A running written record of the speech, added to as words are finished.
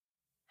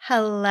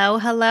Hello,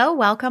 hello.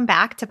 Welcome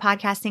back to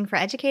Podcasting for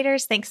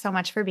Educators. Thanks so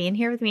much for being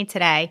here with me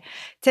today.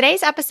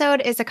 Today's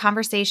episode is a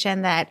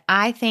conversation that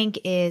I think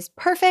is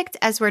perfect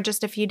as we're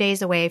just a few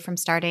days away from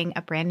starting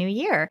a brand new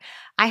year.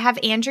 I have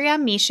Andrea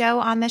Michaud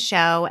on the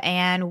show,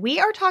 and we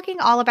are talking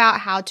all about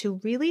how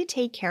to really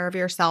take care of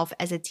yourself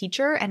as a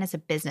teacher and as a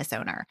business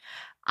owner.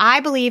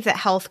 I believe that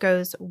health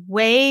goes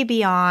way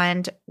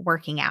beyond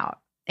working out.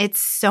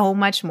 It's so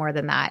much more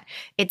than that.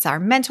 It's our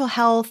mental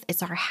health,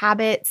 it's our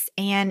habits,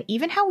 and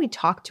even how we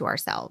talk to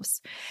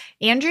ourselves.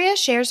 Andrea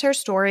shares her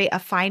story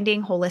of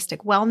finding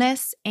holistic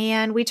wellness,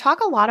 and we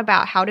talk a lot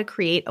about how to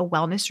create a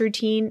wellness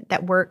routine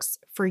that works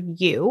for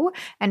you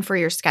and for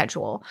your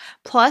schedule,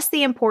 plus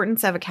the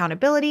importance of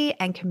accountability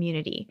and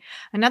community.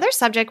 Another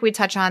subject we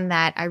touch on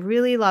that I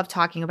really love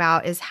talking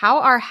about is how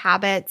our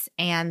habits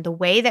and the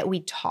way that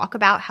we talk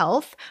about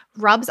health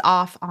rubs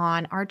off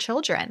on our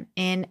children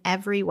in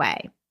every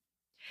way.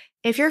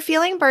 If you're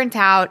feeling burnt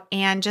out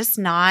and just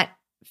not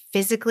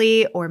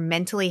physically or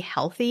mentally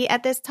healthy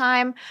at this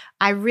time,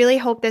 I really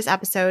hope this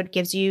episode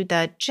gives you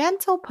the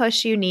gentle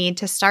push you need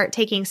to start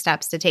taking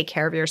steps to take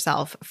care of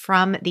yourself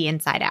from the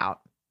inside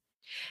out.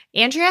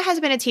 Andrea has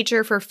been a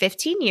teacher for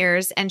 15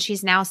 years and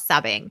she's now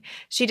subbing.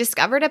 She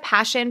discovered a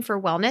passion for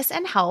wellness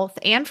and health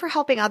and for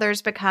helping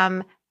others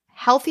become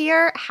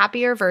healthier,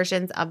 happier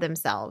versions of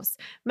themselves.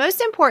 Most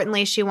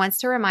importantly, she wants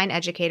to remind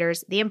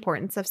educators the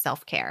importance of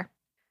self-care.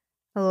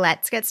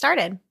 Let's get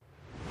started.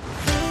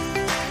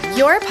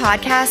 Your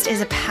podcast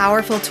is a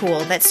powerful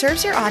tool that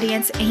serves your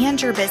audience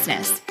and your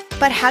business.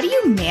 But how do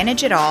you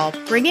manage it all,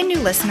 bring in new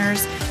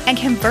listeners, and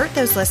convert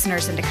those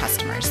listeners into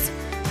customers?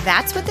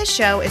 That's what this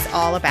show is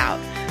all about.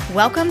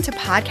 Welcome to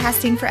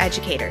Podcasting for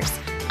Educators.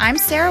 I'm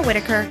Sarah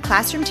Whitaker,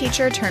 classroom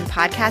teacher turned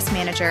podcast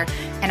manager,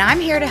 and I'm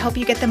here to help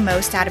you get the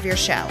most out of your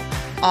show,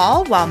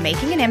 all while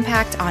making an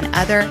impact on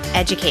other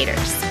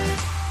educators.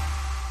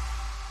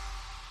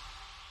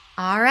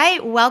 All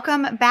right,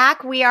 welcome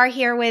back. We are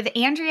here with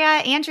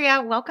Andrea.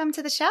 Andrea, welcome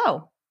to the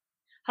show.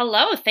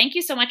 Hello, thank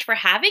you so much for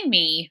having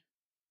me.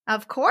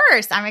 Of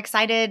course, I'm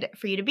excited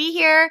for you to be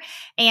here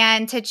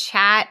and to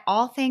chat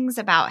all things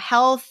about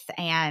health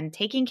and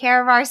taking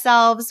care of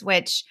ourselves,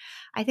 which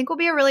I think will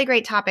be a really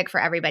great topic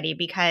for everybody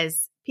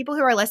because people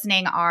who are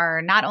listening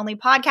are not only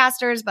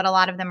podcasters, but a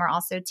lot of them are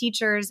also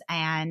teachers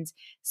and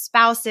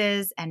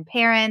spouses and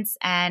parents,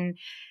 and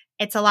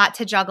it's a lot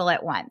to juggle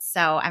at once.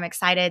 So I'm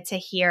excited to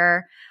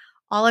hear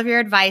all of your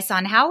advice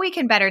on how we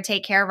can better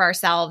take care of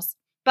ourselves.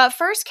 But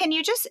first, can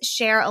you just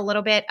share a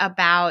little bit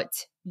about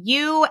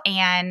you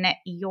and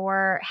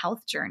your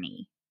health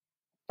journey?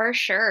 For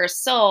sure.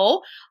 So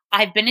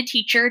I've been a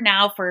teacher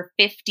now for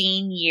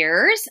 15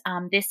 years.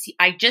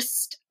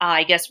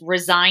 I guess,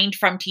 resigned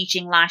from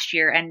teaching last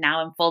year, and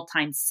now I'm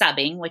full-time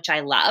subbing, which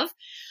I love.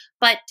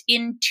 But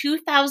in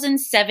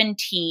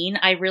 2017,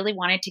 I really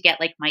wanted to get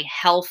like my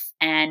health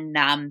and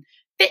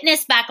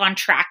fitness back on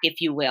track, if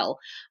you will.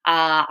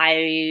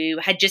 I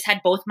had just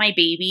had both my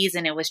babies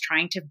and it was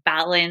trying to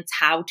balance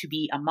how to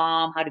be a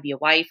mom, how to be a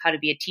wife, how to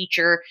be a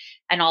teacher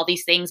and all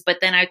these things. But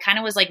then I kind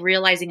of was like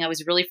realizing I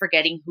was really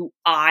forgetting who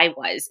I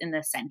was in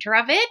the center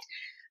of it.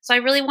 So I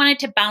really wanted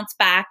to bounce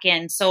back.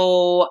 And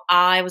so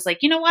I was like,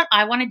 you know what?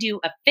 I want to do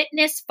a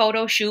fitness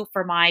photo shoot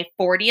for my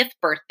 40th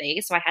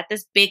birthday. So I had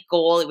this big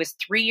goal. It was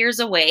 3 years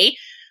away.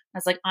 I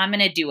was like, I'm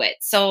going to do it.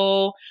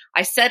 So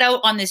I set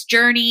out on this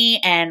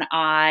journey and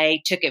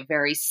I took it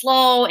very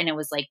slow. And it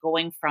was like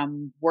going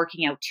from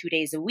working out 2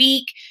 days a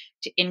week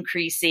to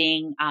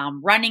increasing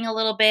running a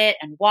little bit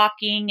and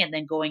walking and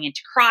then going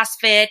into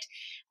CrossFit.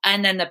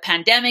 And then the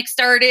pandemic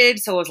started.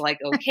 So it was like,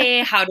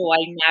 okay, how do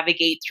I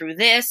navigate through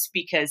this?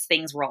 Because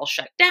things were all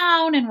shut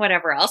down and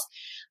whatever else.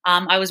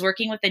 I was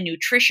working with a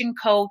nutrition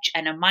coach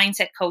and a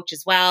mindset coach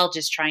as well,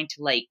 just trying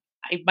to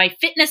my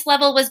fitness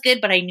level was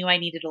good, but I knew I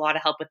needed a lot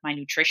of help with my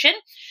nutrition.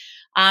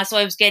 So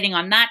I was getting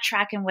on that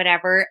track and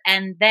whatever.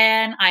 And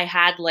then I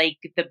had like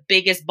the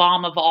biggest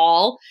bomb of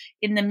all.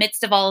 In the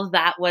midst of all of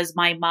that was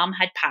my mom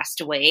had passed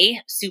away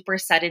super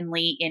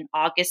suddenly in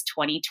August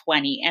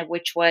 2020, and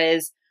which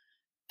was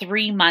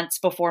 3 months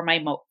before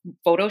my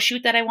photo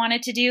shoot that I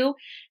wanted to do.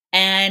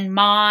 And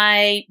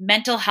my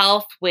mental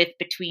health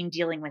between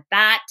dealing with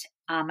that,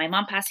 my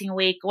mom passing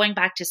away, going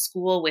back to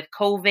school with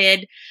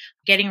COVID,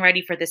 getting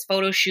ready for this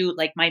photo shoot,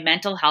 like my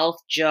mental health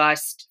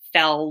just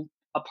fell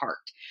apart.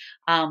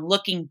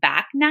 Looking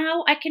back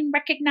now, I can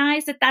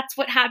recognize that that's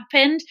what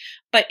happened.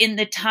 But in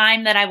the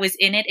time that I was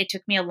in it, it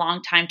took me a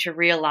long time to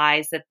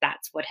realize that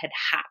that's what had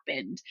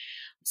happened.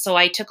 So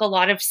I took a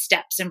lot of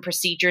steps and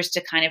procedures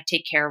to kind of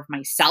take care of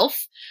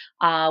myself,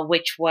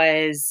 which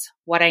was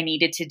what I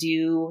needed to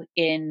do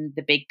in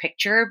the big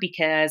picture,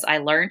 because I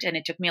learned, and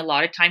it took me a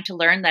lot of time to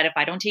learn, that if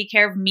I don't take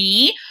care of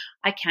me,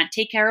 I can't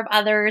take care of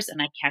others,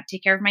 and I can't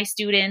take care of my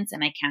students,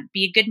 and I can't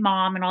be a good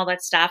mom and all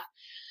that stuff.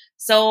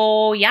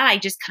 So yeah, I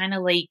just kind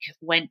of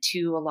went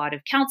to a lot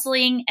of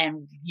counseling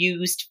and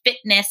used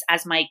fitness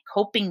as my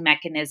coping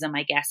mechanism,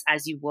 I guess,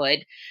 as you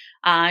would,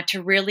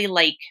 to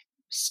really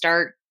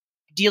start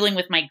dealing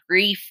with my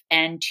grief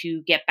and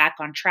to get back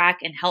on track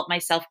and help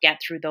myself get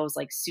through those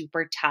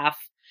super tough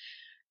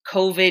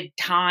COVID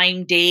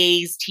time,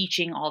 days,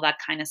 teaching, all that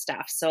kind of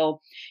stuff.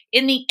 So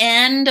in the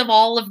end of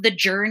all of the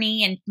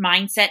journey and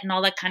mindset and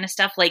all that kind of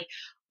stuff, like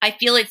I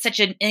feel it's such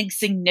an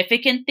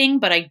insignificant thing,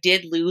 but I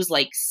did lose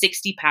like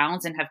 60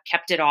 pounds and have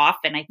kept it off.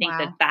 And I think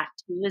Wow. that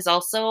too is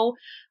also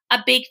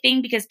a big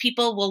thing because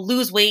people will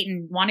lose weight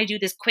and want to do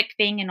this quick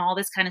thing and all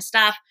this kind of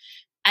stuff.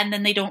 And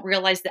then they don't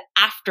realize the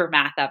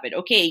aftermath of it.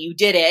 Okay, you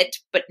did it,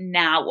 but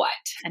now what?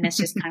 And it's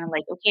just kind of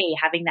like, okay,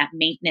 having that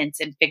maintenance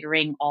and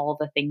figuring all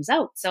the things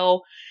out.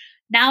 So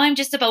now I'm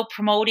just about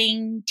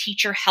promoting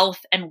teacher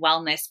health and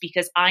wellness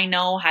because I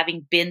know,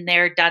 having been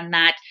there, done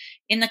that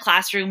in the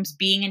classrooms,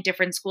 being in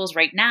different schools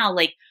right now,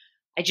 like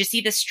I just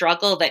see the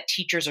struggle that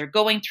teachers are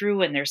going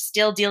through and they're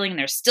still dealing,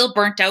 they're still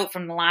burnt out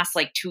from the last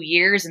like 2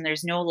 years, and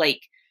there's no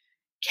like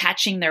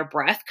catching their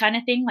breath kind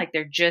of thing. Like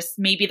they're just,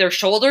 maybe their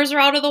shoulders are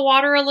out of the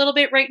water a little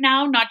bit right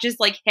now, not just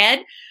like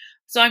head.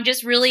 So I'm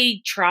just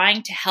really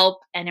trying to help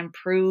and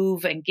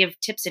improve and give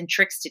tips and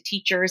tricks to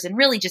teachers and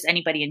really just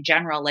anybody in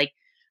general, like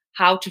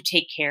how to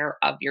take care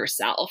of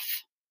yourself.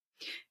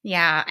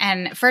 Yeah.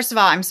 And first of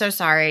all, I'm so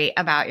sorry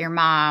about your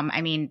mom.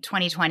 I mean,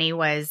 2020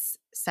 was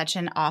such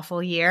an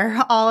awful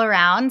year all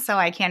around. So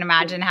I can't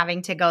imagine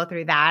having to go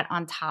through that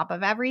on top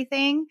of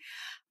everything.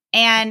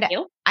 And Thank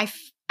you.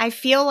 I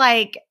feel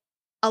like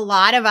a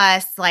lot of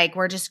us, like,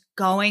 we're just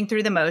going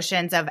through the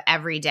motions of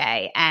every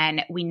day,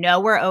 and we know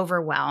we're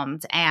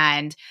overwhelmed,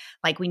 and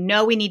like, we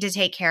know we need to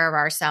take care of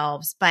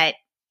ourselves. But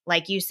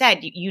like you said,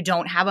 you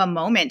don't have a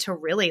moment to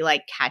really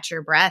like catch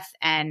your breath.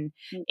 And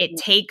it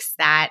takes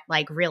that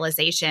like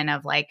realization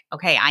of like,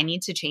 okay, I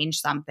need to change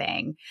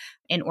something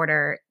in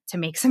order to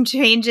make some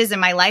changes in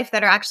my life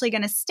that are actually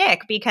going to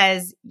stick.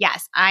 Because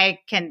yes, I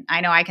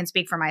know I can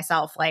speak for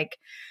myself, like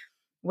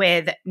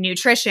with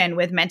nutrition,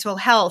 with mental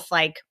health,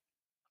 like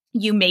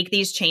you make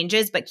these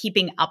changes, but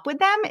keeping up with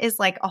them is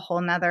like a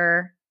whole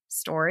nother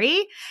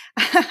story.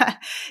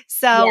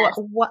 So Yes.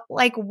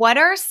 what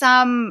are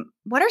some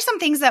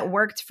things that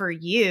worked for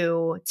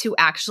you to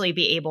actually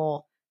be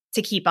able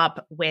to keep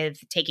up with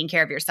taking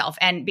care of yourself?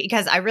 And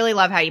because I really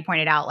love how you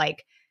pointed out,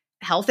 like,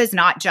 health is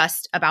not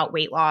just about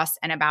weight loss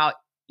and about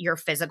your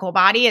physical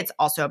body, it's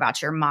also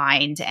about your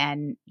mind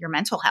and your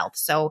mental health.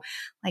 So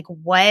like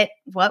what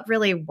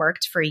really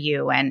worked for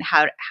you, and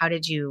how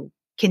did you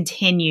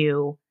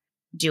continue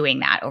doing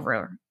that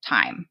over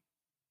time?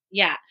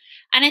 Yeah.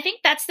 And I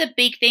think that's the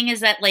big thing is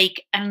that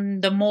like,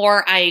 and the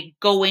more I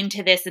go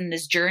into this and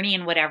this journey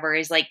and whatever,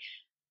 is like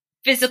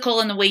physical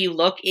and the way you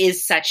look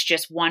is such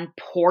just one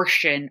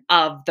portion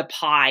of the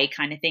pie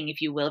kind of thing,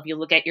 if you will, if you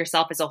look at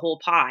yourself as a whole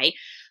pie.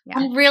 Yeah.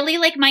 And really,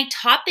 like, my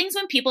top things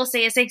when people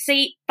say is, they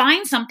say,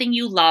 find something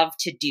you love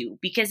to do,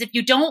 because if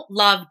you don't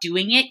love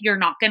doing it, you're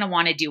not going to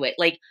want to do it.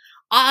 Like,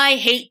 I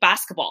hate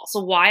basketball.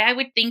 So why I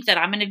would think that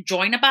I'm going to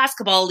join a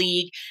basketball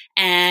league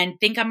and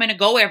think I'm going to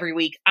go every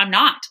week. I'm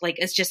not. Like,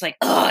 it's just like,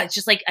 it's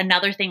just like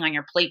another thing on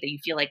your plate that you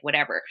feel like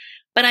whatever.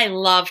 But I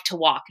love to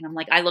walk. And I'm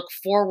like, I look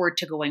forward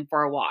to going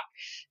for a walk.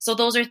 So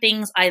those are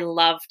things I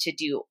love to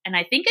do. And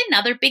I think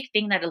another big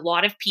thing that a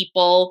lot of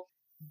people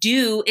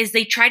do is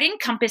they try to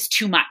encompass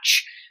too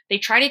much. They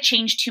try to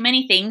change too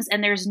many things,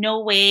 and there's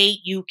no way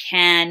you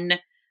can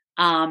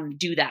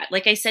do that.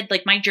 Like I said,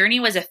 like my journey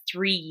was a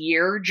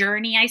 3-year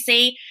journey, I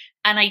say,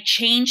 and I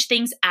changed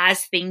things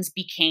as things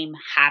became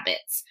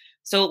habits.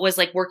 So it was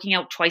like working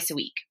out twice a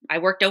week. I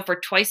worked out for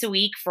twice a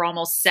week for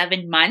almost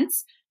 7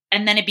 months,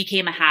 and then it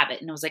became a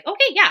habit. And I was like,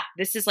 okay, yeah,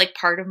 this is like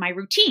part of my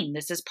routine.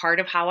 This is part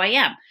of how I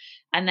am.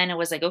 And then it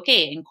was like,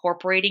 okay,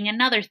 incorporating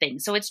another thing.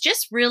 So it's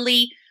just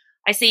really,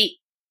 I say,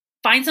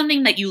 find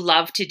something that you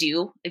love to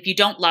do. If you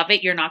don't love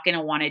it, you're not going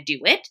to want to do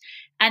it.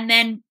 And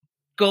then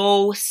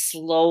go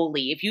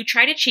slowly. If you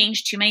try to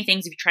change too many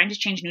things, if you're trying to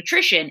change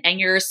nutrition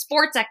and your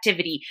sports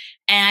activity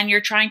and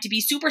you're trying to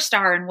be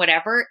superstar and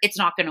whatever, it's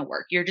not going to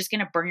work. You're just going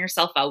to burn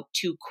yourself out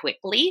too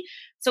quickly.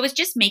 So it's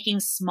just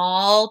making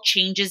small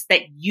changes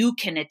that you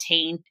can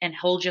attain and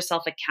hold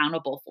yourself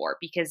accountable for.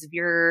 Because if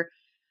you're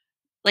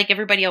like,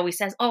 everybody always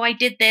says, oh, I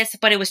did this,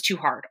 but it was too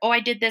hard. Oh, I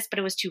did this, but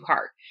it was too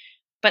hard.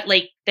 But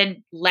like,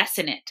 then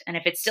lessen it. And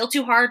if it's still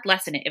too hard,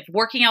 lessen it. If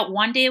working out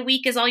 1 day a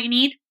week is all you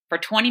need for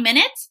 20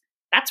 minutes,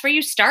 that's where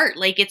you start.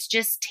 Like, it's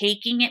just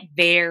taking it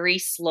very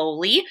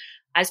slowly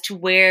as to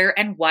where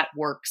and what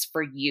works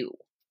for you.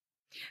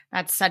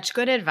 That's such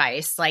good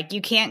advice. Like, you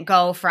can't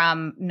go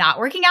from not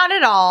working out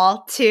at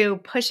all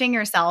to pushing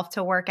yourself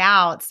to work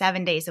out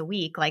 7 days a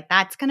week. Like,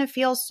 that's going to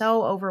feel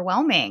so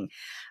overwhelming.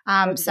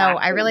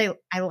 Exactly. So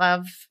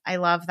I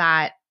love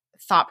that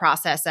thought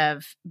process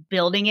of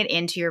building it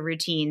into your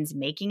routines,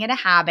 making it a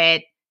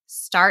habit.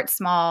 Start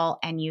small,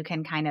 and you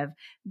can kind of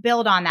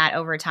build on that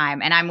over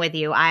time. And I'm with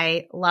you.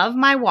 I love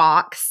my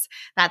walks.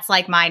 That's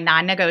like my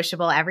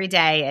non-negotiable every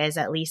day, is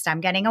at least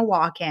I'm getting a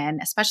walk in,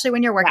 especially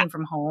when you're working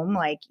from home.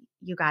 Like,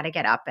 you got to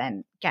get up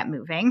and get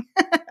moving.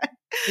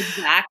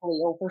 Exactly.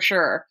 Oh, for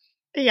sure.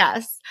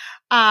 Yes.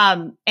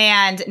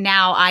 And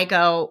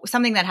now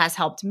something that has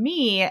helped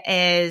me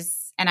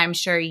is, and I'm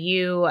sure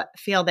you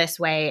feel this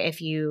way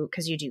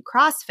because you do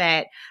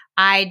CrossFit,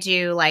 I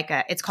do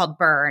it's called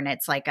Burn.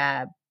 It's like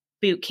a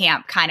boot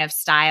camp kind of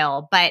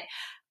style. But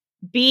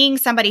being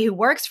somebody who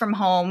works from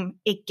home,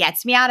 it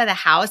gets me out of the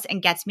house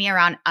and gets me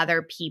around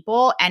other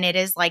people. And it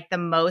is like the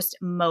most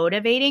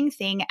motivating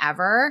thing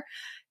ever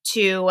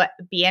to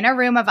be in a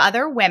room of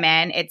other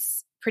women.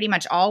 It's pretty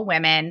much all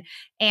women.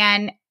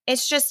 And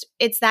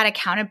it's that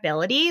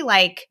accountability.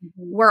 Like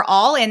we're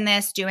all in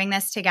this, doing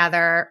this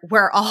together.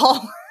 We're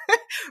all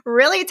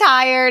really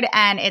tired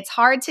and it's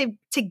hard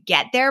to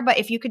get there. But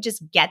if you could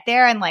just get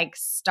there and like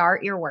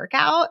start your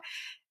workout,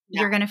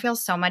 you're going to feel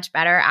so much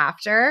better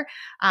after.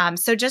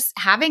 So just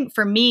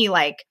for me,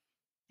 like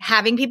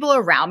having people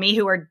around me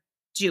who are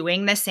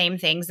doing the same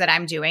things that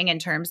I'm doing in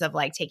terms of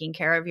like taking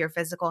care of your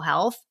physical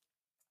health,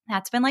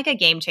 that's been like a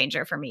game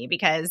changer for me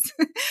because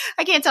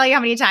I can't tell you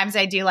how many times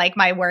I do like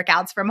my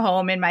workouts from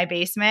home in my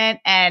basement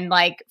and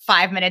like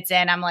 5 minutes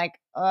in, I'm like,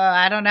 oh,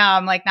 I don't know.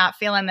 I'm like not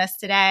feeling this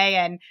today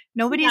and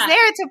nobody's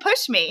there to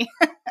push me.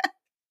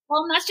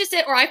 Well, and that's just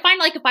it. Or I find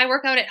like if I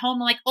work out at home,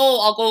 I'm like, oh,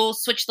 I'll go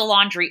switch the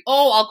laundry.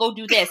 Oh, I'll go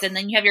do this. And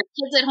then you have your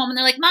kids at home and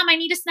they're like, Mom, I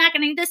need a snack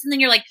and I need this. And then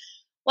you're like,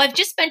 well, I've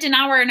just spent an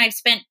hour and I've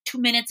spent 2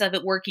 minutes of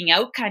it working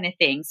out kind of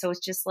thing. So it's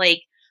just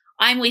like,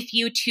 I'm with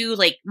you too.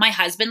 Like my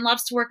husband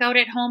loves to work out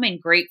at home and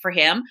great for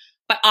him,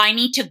 but I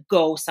need to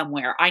go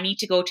somewhere. I need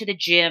to go to the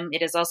gym.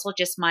 It is also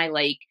just my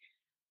like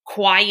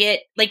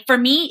quiet, like for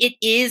me, it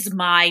is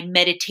my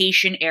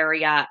meditation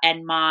area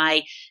and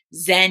my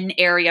Zen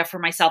area for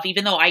myself,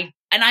 even though I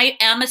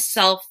am a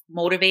self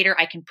motivator.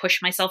 I can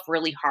push myself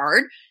really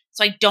hard.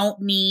 So I don't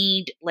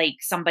need like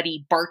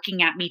somebody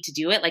barking at me to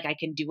do it. Like I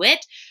can do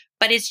it,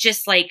 but it's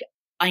just like,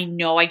 I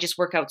know I just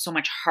work out so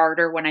much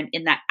harder when I'm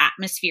in that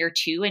atmosphere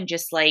too. And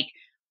just like,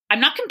 I'm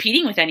not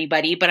competing with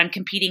anybody, but I'm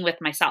competing with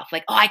myself.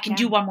 Like, oh, I can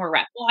do one more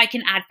rep. Oh, I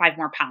can add 5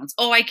 more pounds.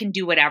 Oh, I can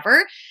do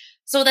whatever.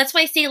 So that's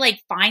why I say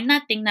like, find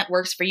that thing that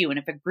works for you. And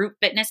if a group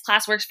fitness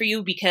class works for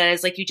you,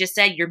 because like you just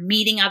said, you're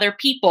meeting other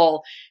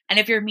people. And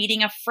if you're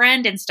meeting a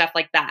friend and stuff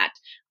like that,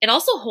 it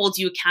also holds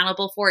you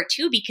accountable for it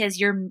too,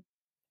 because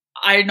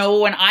I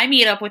know when I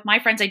meet up with my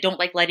friends, I don't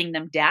like letting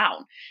them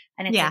down.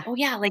 And it's like, oh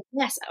yeah, like,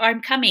 yes,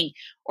 I'm coming.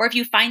 Or if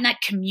you find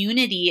that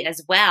community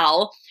as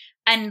well,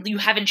 and you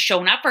haven't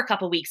shown up for a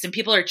couple of weeks and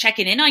people are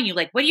checking in on you,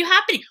 like, what are you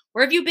happening?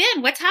 Where have you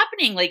been? What's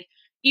happening? Like,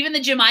 even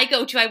the gym I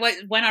go to, I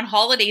went on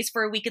holidays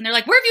for a week and they're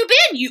like, where have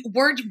you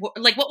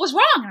been? Like, what was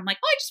wrong? And I'm like,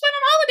 oh, I just went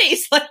on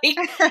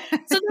holidays.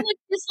 Like, so then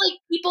it's just like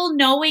people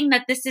knowing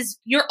that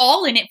you're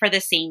all in it for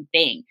the same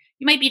thing.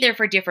 You might be there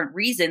for different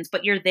reasons,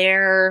 but you're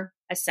there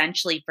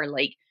essentially for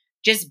like,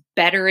 just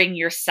bettering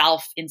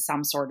yourself in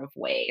some sort of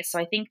way. So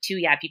I think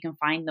too, if you can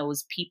find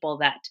those people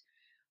that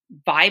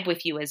vibe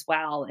with you as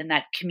well, and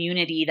that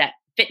community, that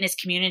fitness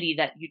community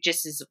that you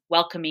just is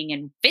welcoming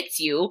and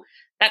fits you,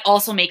 that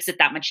also makes it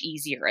that much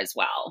easier as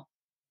well.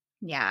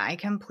 Yeah, I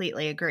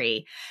completely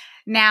agree.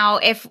 Now,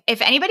 if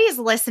anybody is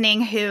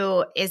listening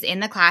who is in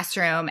the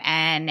classroom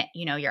and,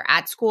 you know, you're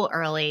at school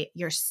early,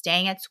 you're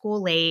staying at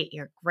school late,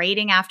 you're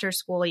grading after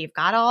school, you've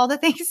got all the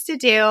things to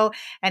do,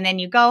 and then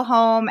you go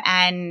home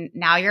and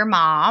now you're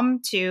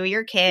mom to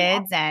your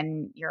kids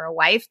and you're a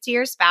wife to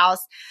your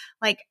spouse,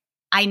 like,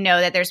 I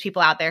know that there's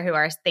people out there who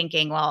are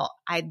thinking, well,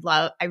 I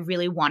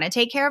really want to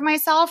take care of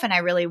myself and I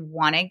really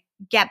want to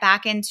get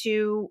back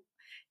into,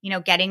 you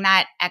know, getting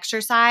that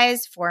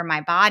exercise for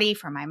my body,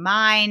 for my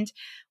mind.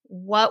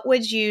 What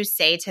would you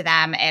say to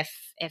them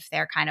if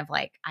they're kind of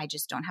like, I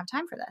just don't have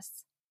time for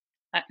this?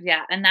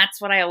 Yeah. And that's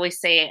what I always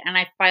say. And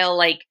I feel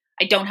like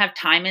I don't have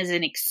time as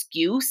an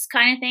excuse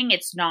kind of thing.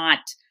 It's not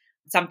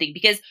something,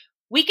 because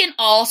we can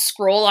all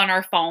scroll on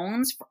our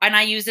phones. And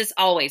I use this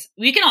always.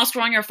 We can all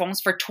scroll on your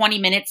phones for 20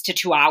 minutes to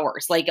 2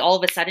 hours. Like all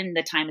of a sudden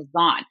the time is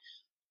gone.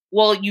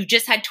 Well, you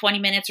just had 20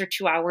 minutes or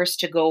 2 hours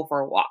to go for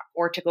a walk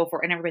or to go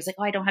for, and everybody's like,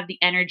 oh, I don't have the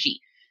energy.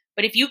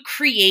 But if you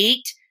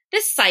create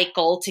this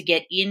cycle to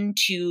get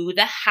into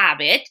the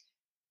habit,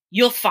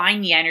 you'll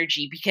find the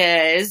energy,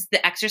 because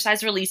the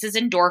exercise releases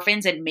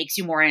endorphins and makes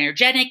you more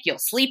energetic. You'll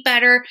sleep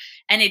better,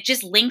 and it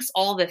just links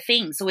all the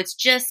things. So it's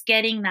just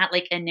getting that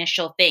like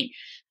initial thing.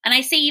 And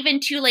I say even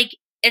too, like,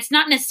 it's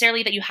not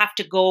necessarily that you have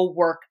to go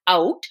work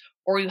out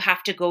or you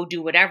have to go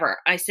do whatever.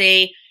 I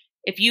say,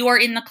 if you are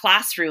in the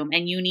classroom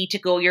and you need to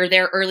go, you're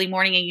there early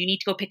morning and you need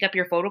to go pick up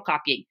your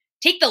photocopying,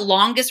 take the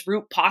longest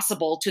route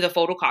possible to the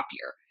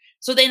photocopier.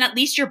 So then at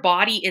least your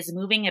body is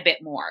moving a bit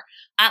more.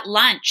 At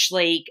lunch,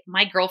 like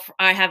my girlfriend,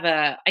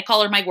 I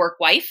call her my work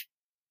wife.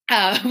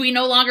 We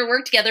no longer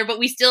work together, but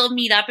we still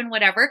meet up and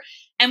whatever.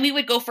 And we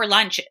would go for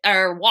lunch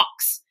or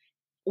walks.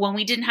 When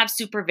we didn't have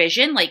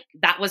supervision, like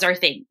that was our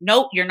thing.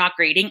 No, you're not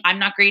grading. I'm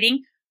not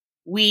grading.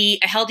 We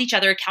held each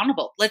other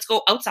accountable. Let's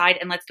go outside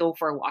and let's go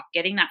for a walk.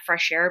 Getting that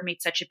fresh air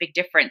made such a big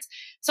difference.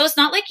 So it's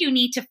not like you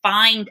need to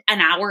find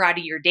an hour out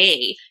of your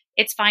day.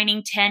 It's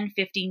finding 10,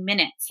 15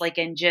 minutes, like,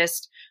 and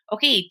just,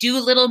 okay, do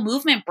little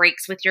movement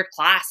breaks with your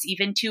class,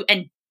 even to,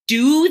 and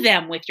do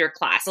them with your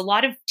class. A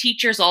lot of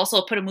teachers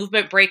also put a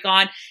movement break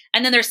on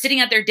and then they're sitting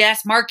at their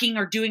desk marking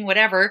or doing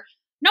whatever.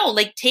 No,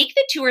 like take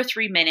the 2 or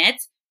 3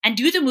 minutes and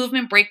do the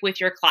movement break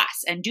with your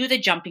class and do the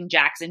jumping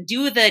jacks and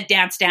do the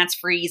dance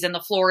freeze and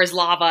the floor is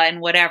lava and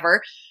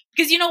whatever.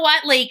 Because you know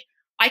what? Like,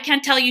 I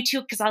can't tell you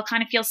too, because I'll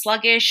kind of feel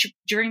sluggish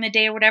during the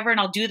day or whatever. And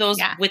I'll do those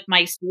with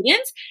my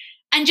students.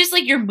 And just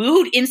like your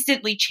mood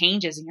instantly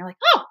changes and you're like,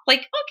 oh,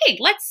 like, okay,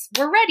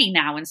 we're ready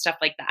now and stuff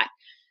like that.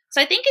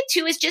 So I think it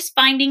too is just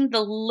finding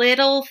the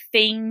little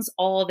things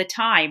all the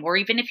time. Or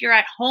even if you're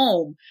at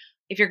home,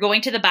 if you're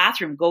going to the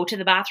bathroom, go to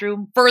the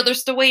bathroom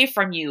furthest away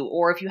from you.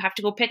 Or if you have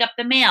to go pick up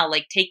the mail,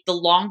 like take the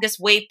longest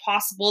way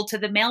possible to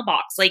the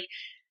mailbox. Like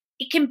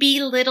it can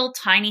be little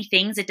tiny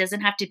things. It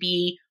doesn't have to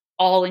be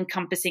all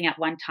encompassing at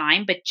one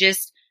time, but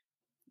just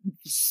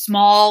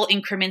small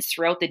increments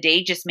throughout the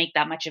day just make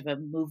that much of a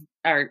move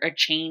or a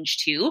change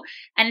too.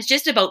 And it's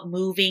just about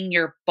moving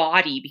your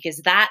body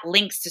because that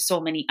links to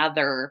so many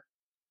other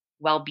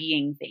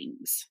well-being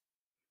things.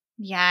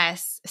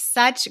 Yes,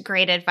 such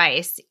great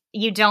advice.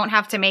 You don't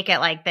have to make it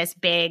like this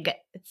big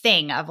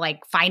thing of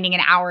like finding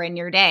an hour in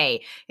your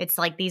day. It's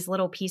like these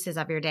little pieces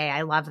of your day.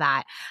 I love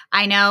that.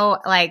 I know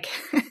like,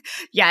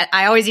 yeah,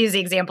 I always use the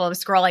example of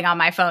scrolling on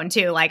my phone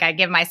too. Like I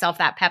give myself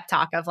that pep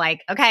talk of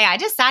like, okay, I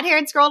just sat here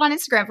and scrolled on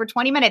Instagram for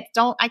 20 minutes.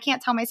 I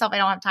can't tell myself I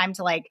don't have time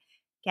to like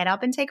get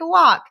up and take a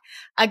walk.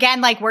 Again,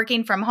 like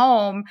working from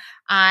home,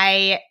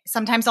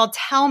 sometimes I'll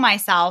tell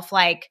myself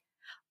like,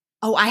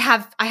 oh, I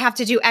have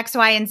to do X,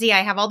 Y, and Z. I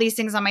have all these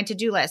things on my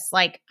to-do list.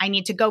 Like I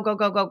need to go, go,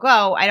 go, go,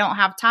 go. I don't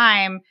have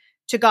time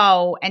to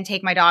go and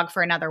take my dog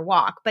for another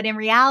walk. But in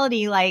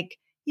reality, like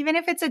even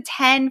if it's a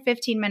 10,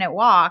 15-minute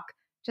walk,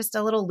 just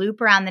a little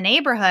loop around the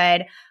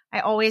neighborhood,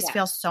 I always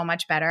feel so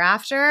much better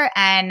after.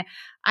 And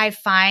I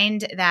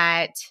find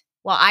that,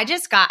 well, I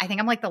think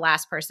I'm like the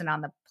last person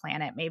on the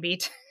planet maybe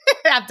to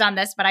have done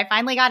this, but I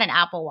finally got an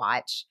Apple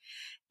Watch.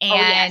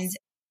 And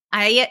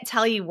I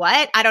tell you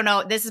what, I don't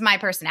know, this is my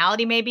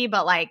personality maybe,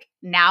 but like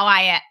now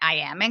I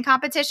am in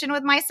competition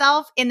with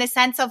myself in the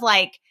sense of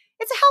like,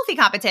 it's a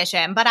healthy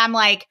competition, but I'm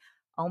like,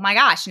 oh my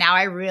gosh, now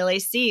I really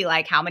see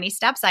like how many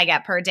steps I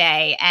get per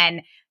day.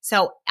 And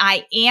so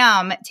I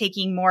am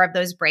taking more of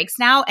those breaks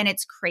now. And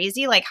it's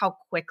crazy like how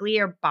quickly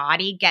your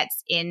body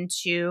gets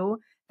into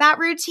that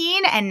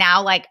routine. And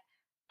now like,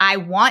 I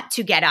want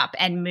to get up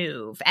and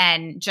move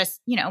and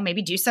just,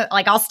 maybe do some,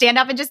 like I'll stand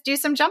up and just do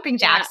some jumping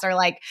jacks or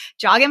like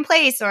jog in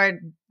place or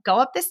go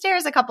up the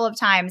stairs a couple of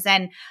times.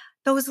 And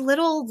those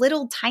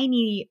little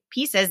tiny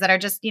pieces that are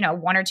just,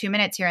 1 or 2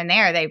 minutes here and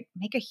there, they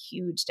make a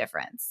huge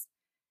difference.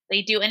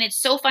 They do. And it's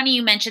so funny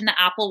you mentioned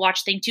the Apple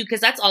Watch thing too,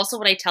 because that's also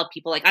what I tell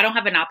people. Like I don't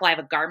have an Apple, I have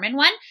a Garmin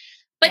one,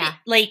 but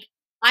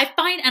I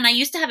find, and I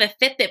used to have a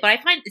Fitbit, but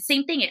I find the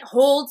same thing. It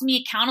holds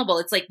me accountable.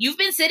 It's like, you've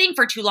been sitting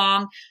for too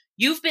long.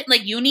 You've been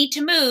like, you need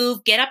to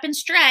move, get up and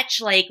stretch,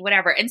 like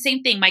whatever. And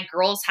same thing, my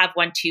girls have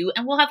one too.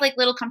 And we'll have like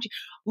little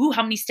ooh,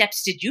 how many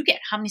steps did you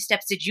get? How many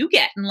steps did you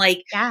get? And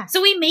like,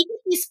 so we make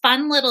these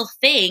fun little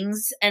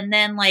things. And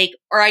then like,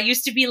 or I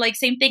used to be like,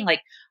 same thing,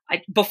 like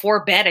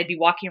before bed, I'd be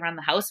walking around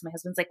the house. My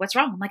husband's like, what's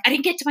wrong? I'm like, I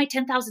didn't get to my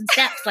 10,000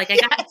 steps. Like I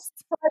got I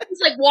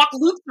just like walk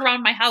loops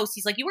around my house.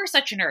 He's like, you are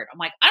such a nerd. I'm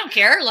like, I don't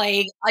care.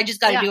 Like, I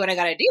just got to do what I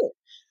got to do.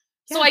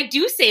 So I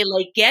do say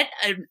like get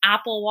an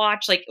Apple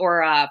Watch like or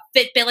a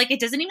Fitbit. Like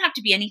it doesn't even have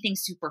to be anything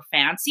super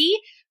fancy,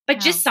 but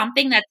just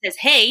something that says,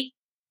 hey,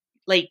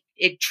 like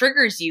it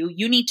triggers you.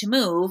 You need to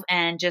move,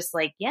 and just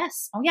like,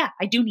 yes, oh yeah,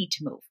 I do need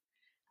to move.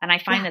 And I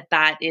find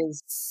that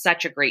is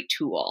such a great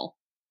tool.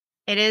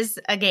 It is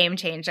a game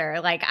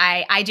changer. Like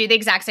I do the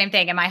exact same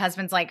thing. And my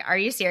husband's like, are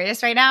you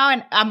serious right now?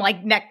 And I'm like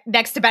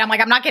next to bed, I'm like,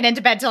 I'm not getting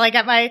into bed till I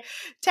get my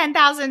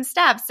 10,000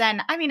 steps.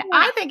 And I mean,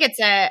 I think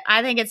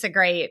it's a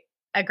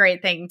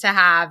great thing to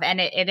have. And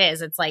it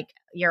is, it's like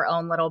your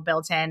own little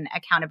built-in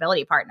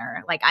accountability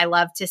partner. Like I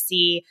love to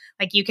see,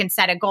 like you can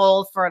set a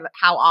goal for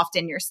how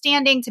often you're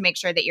standing to make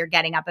sure that you're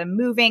getting up and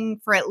moving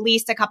for at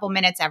least a couple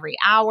minutes every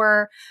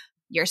hour,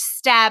 your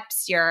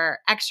steps, your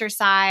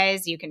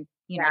exercise, you can,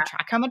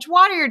 track how much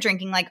water you're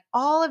drinking, like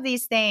all of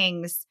these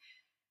things.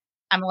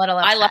 I'm a little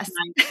obsessed. I love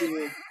mine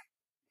too.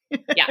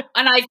 Yeah.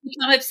 And I've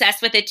become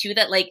obsessed with it too,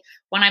 that like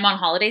when I'm on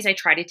holidays, I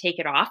try to take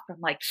it off. I'm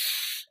like,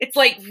 it's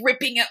like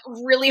ripping a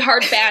really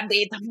hard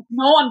Band-Aid. I'm like,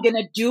 no, I'm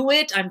going to do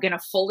it. I'm going to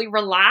fully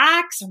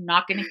relax. I'm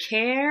not going to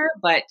care.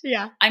 But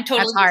I'm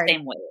totally the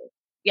same way.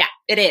 Yeah,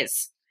 it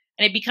is.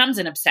 And it becomes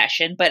an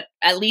obsession, but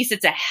at least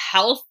it's a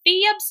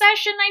healthy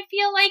obsession, I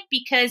feel like,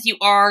 because you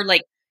are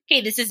like,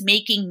 okay, this is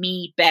making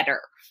me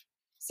better.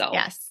 So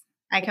yes,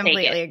 I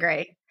completely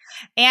agree.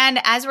 And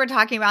as we're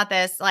talking about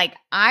this, like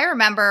I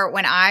remember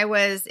when I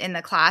was in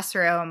the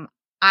classroom,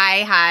 I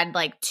had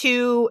like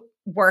 2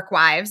 work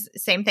wives,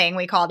 same thing,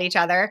 we called each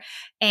other,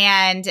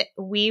 and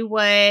we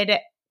would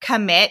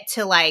commit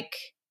to like,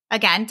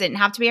 again, didn't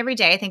have to be every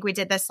day. I think we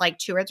did this like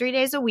 2 or 3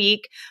 days a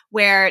week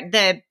where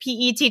the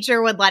PE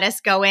teacher would let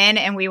us go in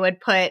and we would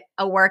put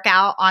a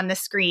workout on the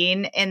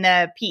screen in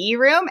the PE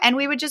room and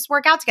we would just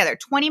work out together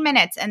 20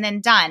 minutes and then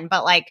done.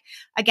 But like,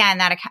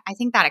 again, I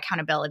think that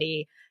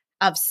accountability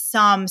of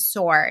some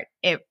sort,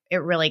 it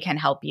really can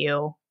help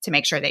you to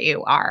make sure that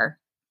you are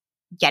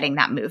getting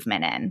that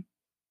movement in.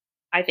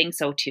 I think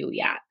so too.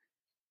 Yeah.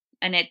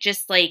 And it's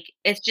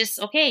just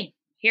okay,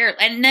 here.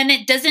 And then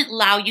it doesn't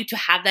allow you to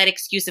have that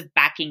excuse of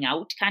backing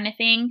out kind of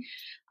thing.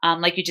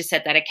 Like you just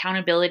said, that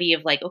accountability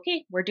of like,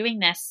 okay, we're doing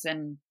this.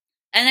 And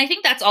I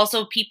think that's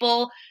also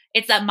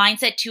it's that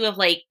mindset too of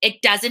like,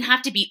 it doesn't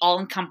have to be all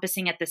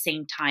encompassing at the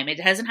same time. It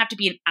doesn't have to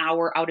be an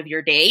hour out of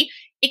your day.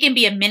 It can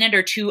be a minute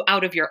or two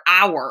out of your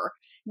hour.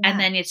 Yeah. And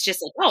then it's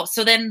just like, oh,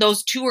 so then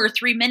those 2 or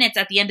 3 minutes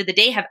at the end of the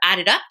day have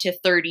added up to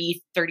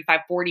 30, 35,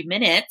 40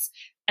 minutes,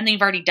 and then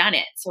you've already done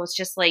it. So it's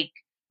just like,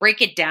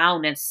 break it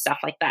down and stuff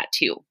like that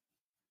too.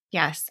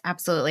 Yes,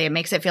 absolutely. It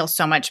makes it feel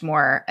so much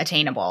more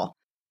attainable.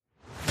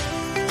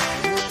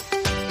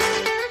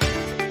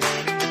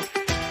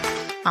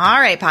 All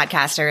right,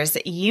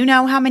 podcasters, you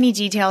know how many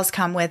details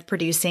come with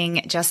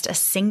producing just a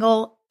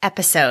single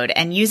episode,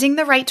 and using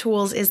the right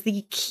tools is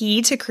the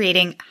key to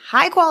creating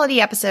high quality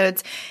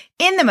episodes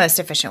in the most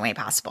efficient way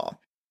possible.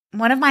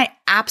 One of my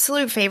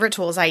absolute favorite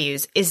tools I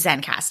use is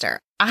Zencastr.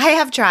 I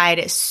have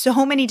tried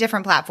so many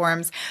different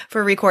platforms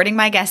for recording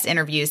my guest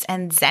interviews,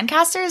 and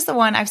Zencastr is the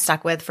one I've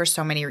stuck with for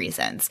so many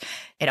reasons.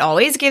 It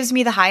always gives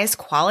me the highest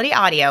quality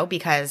audio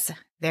because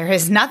there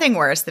is nothing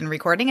worse than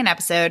recording an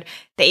episode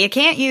that you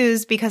can't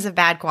use because of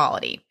bad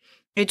quality.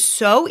 It's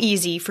so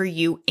easy for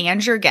you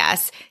and your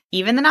guests,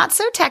 even the not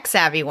so tech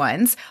savvy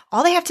ones.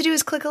 All they have to do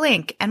is click a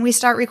link and we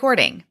start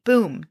recording.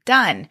 Boom,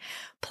 done.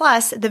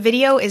 Plus, the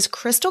video is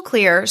crystal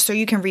clear so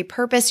you can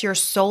repurpose your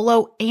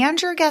solo and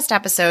your guest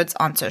episodes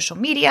on social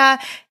media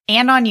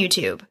and on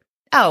YouTube.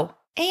 Oh,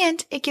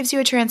 and it gives you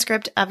a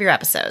transcript of your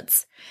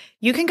episodes.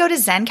 You can go to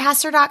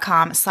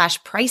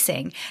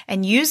zencastr.com/pricing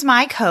and use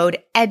my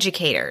code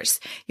EDUCATORS.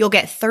 You'll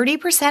get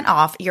 30%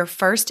 off your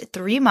first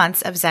 3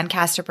 months of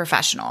Zencastr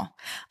Professional.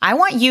 I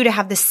want you to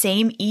have the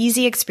same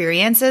easy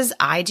experiences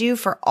I do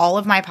for all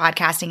of my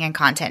podcasting and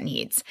content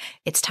needs.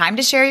 It's time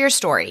to share your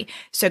story.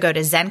 So go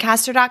to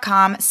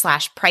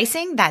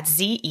zencastr.com/pricing. That's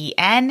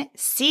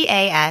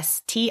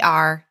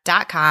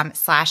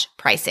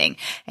zencastr.com/pricing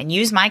and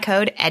use my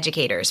code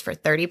EDUCATORS for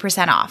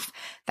 30% off.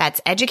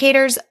 That's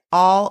EDUCATORS,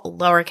 all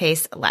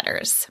lowercase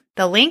letters.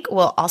 The link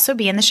will also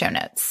be in the show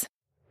notes.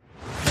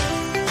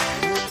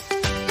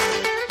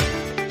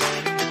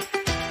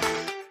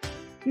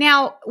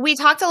 Now, we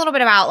talked a little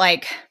bit about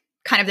like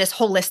kind of this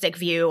holistic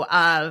view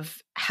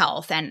of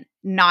health and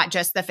not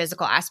just the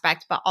physical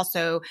aspect, but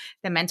also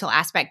the mental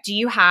aspect. Do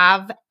you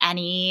have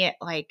any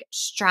like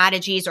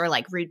strategies or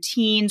like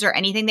routines or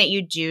anything that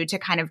you do to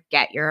kind of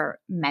get your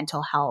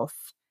mental health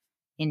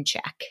in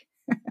check?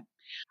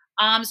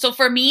 So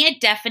for me, it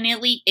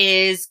definitely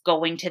is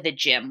going to the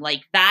gym.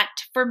 Like that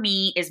for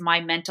me is my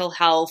mental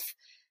health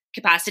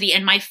capacity.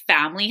 And my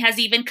family has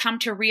even come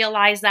to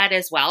realize that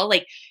as well.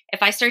 Like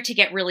if I start to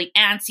get really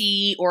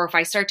antsy or if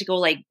I start to go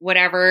like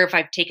whatever, if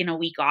I've taken a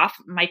week off,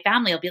 my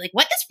family will be like,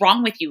 what is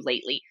wrong with you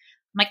lately?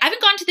 I'm like, I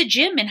haven't gone to the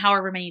gym in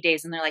however many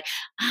days. And they're like,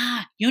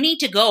 you need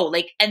to go.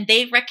 Like, and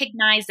they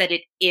recognize that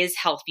it is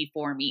healthy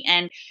for me.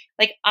 And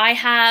like, I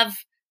have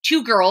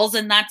 2 girls,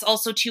 and that's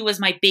also too was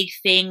my big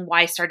thing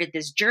why I started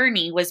this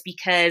journey was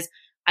because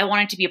I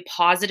wanted to be a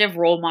positive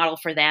role model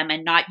for them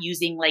and not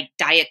using like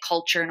diet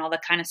culture and all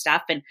that kind of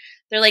stuff. And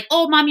they're like,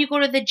 oh, mom, you go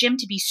to the gym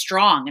to be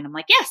strong. And I'm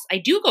like, yes, I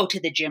do go to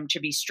the gym to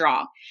be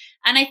strong.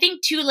 And I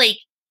think too, like,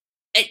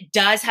 it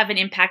does have an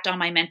impact on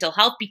my mental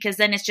health because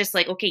then it's just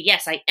like, okay,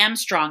 yes, I am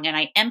strong and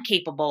I am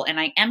capable and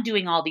I am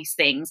doing all these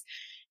things.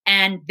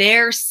 And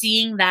they're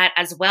seeing that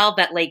as well,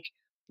 that like,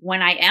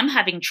 when I am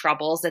having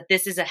troubles, that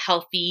this is a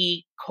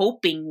healthy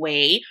coping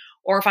way.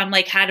 Or if I'm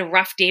like had a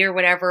rough day or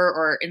whatever,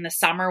 or in the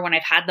summer when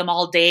I've had them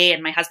all day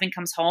and my husband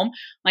comes home,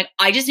 I'm like,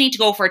 I just need to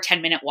go for a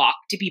 10-minute walk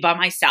to be by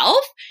myself.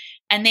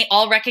 And they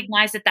all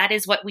recognize that that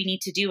is what we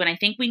need to do. And I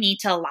think we need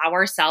to allow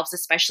ourselves,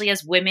 especially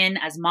as women,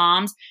 as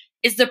moms,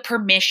 is the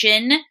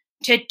permission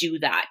to do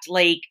that.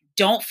 Like,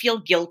 don't feel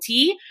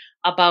guilty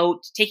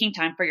about taking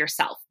time for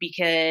yourself,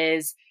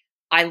 because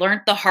I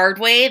learned the hard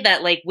way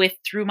that like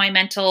through my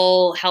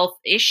mental health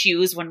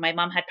issues when my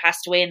mom had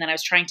passed away and then I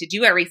was trying to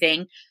do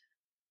everything,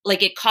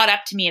 like it caught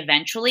up to me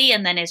eventually.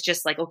 And then it's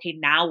just like, okay,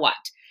 now what?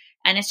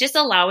 And it's just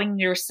allowing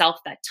yourself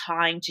that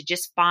time to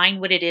just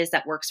find what it is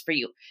that works for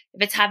you.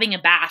 If it's having a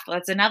bath,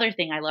 that's another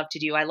thing I love to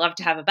do. I love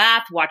to have a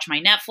bath, watch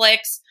my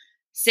Netflix,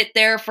 sit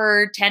there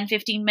for 10,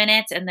 15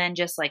 minutes, and then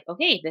just like,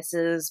 okay, this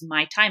is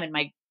my time. And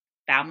my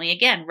family,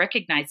 again,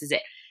 recognizes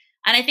it.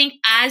 And I think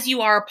as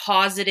you are a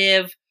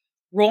positive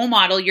role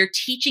model, you're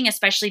teaching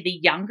especially the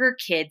younger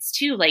kids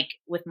too, like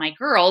with my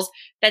girls,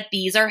 that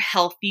these are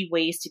healthy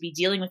ways to be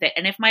dealing with it.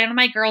 And if one of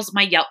my girls,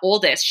 my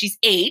oldest, she's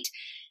 8,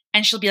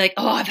 and she'll be like,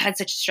 oh, I've had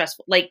such a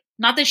stressful, like,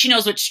 not that she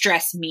knows what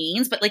stress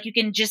means, but like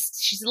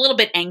she's a little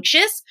bit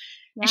anxious.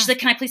 Yeah. And she's like,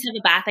 can I please have a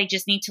bath? I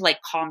just need to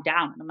like calm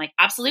down. And I'm like,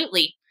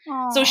 absolutely.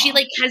 Aww. So she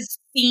like has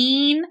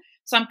seen,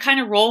 so I'm kind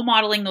of role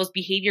modeling those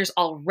behaviors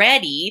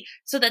already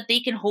so that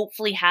they can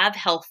hopefully have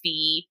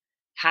healthy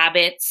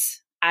habits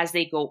as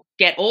they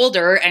get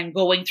older and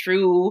going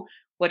through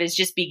what is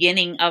just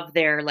beginning of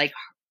their like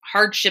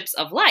hardships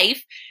of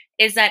life,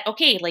 is that,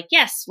 okay, like,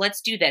 yes,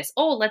 let's do this.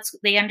 Oh,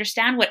 they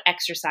understand what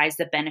exercise,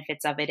 the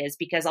benefits of it is,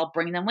 because I'll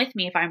bring them with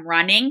me. If I'm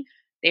running,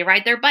 they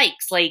ride their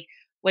bikes. Like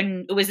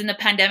when it was in the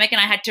pandemic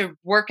and I had to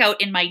work out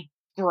in my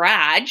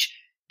garage,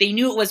 they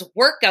knew it was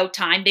workout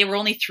time. They were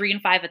only 3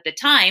 and 5 at the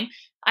time.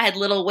 I had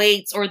little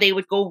weights, or they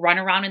would go run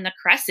around in the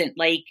crescent.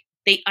 Like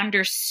they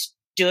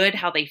understood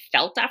how they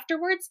felt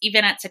afterwards,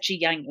 even at such a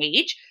young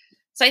age.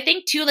 So I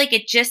think too, like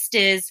it just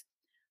is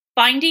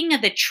finding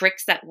the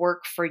tricks that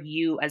work for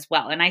you as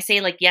well. And I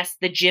say like, yes,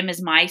 the gym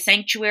is my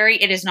sanctuary.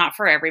 It is not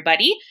for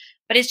everybody,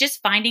 but it's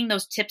just finding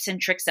those tips and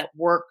tricks that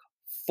work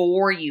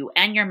for you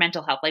and your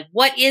mental health. Like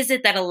what is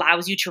it that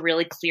allows you to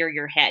really clear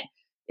your head?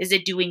 Is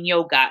it doing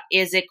yoga?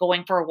 Is it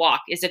going for a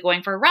walk? Is it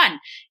going for a run?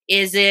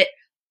 Is it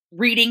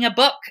reading a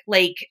book?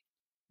 Like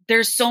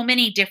there's so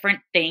many different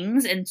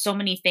things and so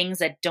many things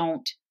that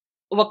don't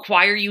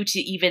require you to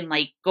even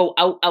like go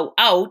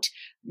out.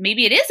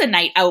 Maybe it is a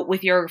night out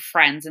with your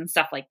friends and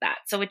stuff like that.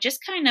 So it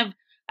just kind of,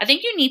 I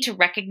think you need to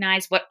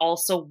recognize what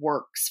also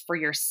works for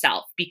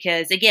yourself.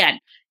 Because again,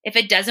 if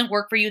it doesn't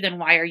work for you, then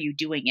why are you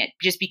doing it?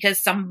 Just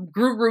because some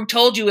guru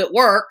told you it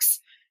works.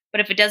 But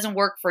if it doesn't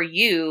work for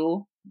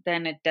you,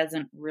 then it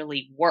doesn't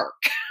really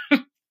work.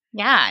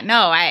 Yeah, no,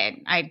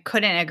 I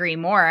couldn't agree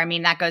more. I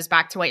mean, that goes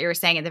back to what you were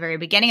saying at the very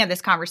beginning of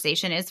this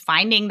conversation, is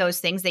finding those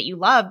things that you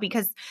love,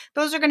 because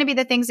those are going to be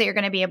the things that you're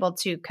going to be able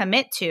to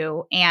commit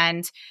to.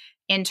 And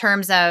in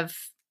terms of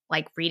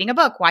like reading a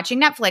book,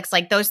 watching Netflix,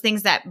 like those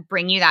things that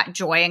bring you that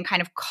joy and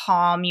kind of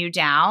calm you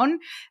down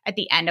at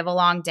the end of a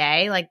long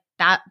day, like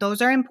that,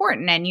 those are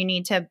important, and you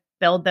need to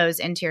build those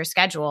into your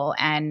schedule.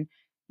 And,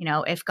 you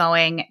know, if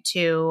going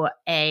to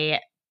a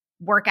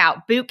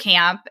workout boot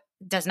camp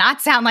does not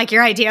sound like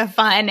your idea of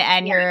fun,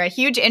 and you're a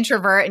huge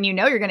introvert and you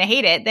know you're going to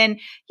hate it, then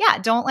yeah,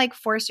 don't like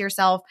force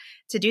yourself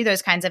to do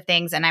those kinds of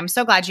things. And I'm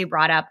so glad you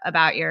brought up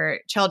about your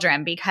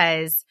children,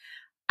 because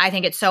I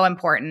think it's so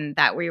important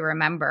that we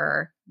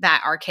remember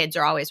that our kids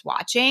are always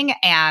watching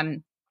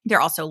and they're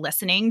also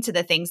listening to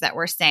the things that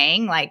we're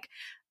saying. Like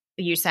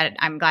you said,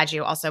 I'm glad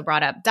you also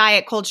brought up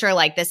diet culture.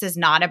 Like this is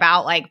not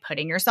about like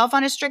putting yourself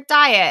on a strict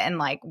diet and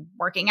like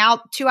working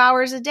out 2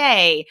 hours a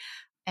day.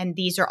 And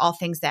these are all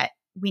things that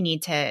we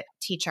need to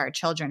teach our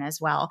children as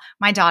well.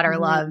 My daughter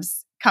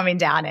loves coming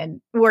down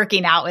and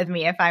working out with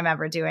me if I'm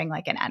ever doing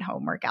like an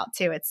at-home workout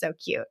too. It's so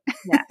cute.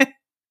 Yeah. And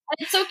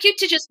it's so cute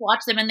to just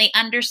watch them and they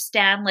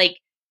understand like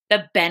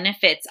the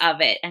benefits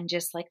of it, and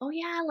just like, oh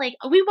yeah, like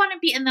we want to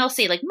be, and they'll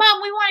say like, Mom,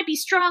 we want to be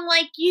strong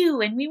like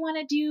you, and we want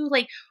to do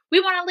like,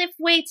 we want to lift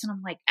weights. And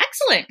I'm like,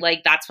 excellent.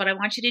 Like, that's what I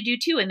want you to do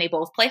too. And they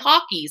both play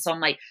hockey. So I'm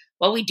like,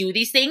 well, we do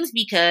these things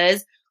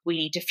because we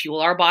need to fuel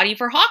our body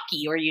for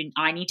hockey, or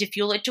I need to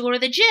fuel it to go to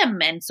the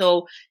gym. And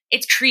so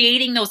it's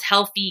creating those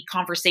healthy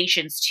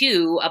conversations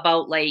too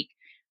about like,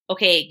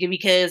 okay,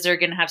 because they're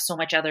going to have so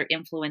much other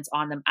influence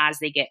on them as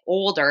they get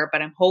older.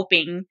 But I'm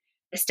hoping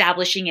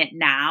establishing it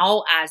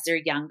now as they're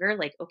younger,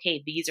 like,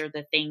 okay, these are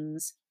the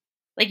things,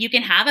 like you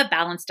can have a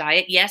balanced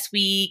diet. Yes,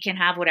 we can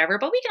have whatever,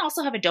 but we can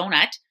also have a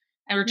donut.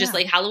 And we're just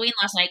like Halloween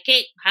last night,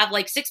 Kate, have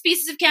like 6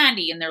 pieces of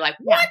candy. And they're like,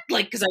 what?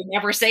 Like, cause I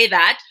never say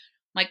that.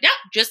 I'm like, yeah,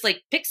 just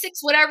like pick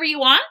 6, whatever you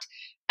want,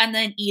 and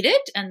then eat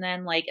it. And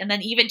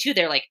then even too,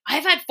 they're like,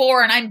 I've had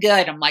 4 and I'm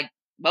good. I'm like,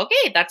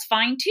 okay, that's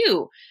fine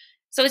too.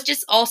 So it's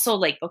just also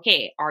like,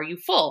 okay, are you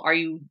full? Are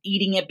you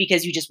eating it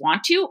because you just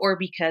want to, or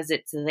because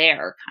it's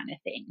there kind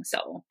of thing?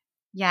 So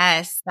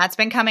yes, that's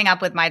been coming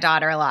up with my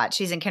daughter a lot.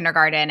 She's in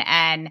kindergarten,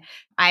 and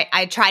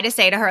I try to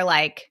say to her,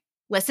 like,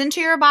 listen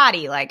to your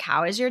body. Like,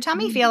 how is your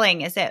tummy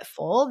feeling? Is it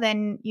full?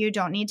 Then you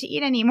don't need to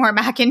eat any more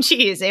mac and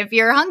cheese. If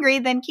you're hungry,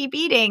 then keep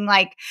eating,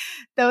 like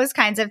those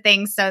kinds of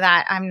things, so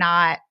that I'm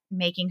not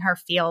making her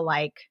feel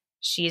like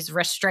she's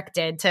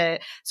restricted to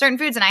certain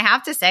foods. And I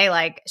have to say,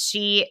 like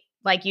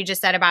like you just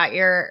said about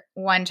your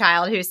one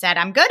child who said,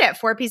 I'm good at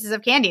 4 pieces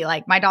of candy.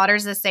 Like my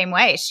daughter's the same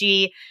way.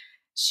 She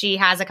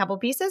has a couple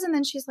pieces and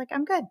then she's like,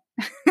 I'm good.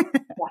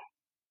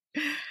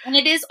 And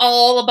it is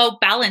all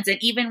about balance. And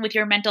even with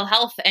your mental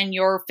health and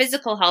your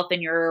physical health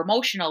and your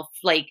emotional,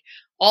 like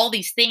all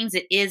these things,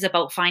 it is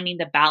about finding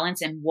the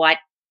balance and what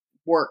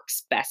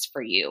works best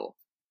for you.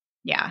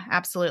 Yeah,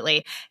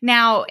 absolutely.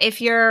 Now,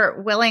 if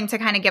you're willing to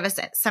kind of give us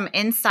some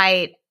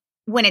insight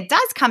when it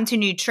does come to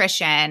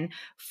nutrition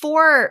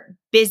for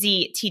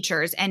busy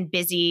teachers and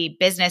busy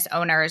business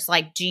owners,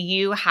 like, do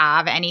you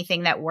have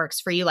anything that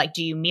works for you? Like,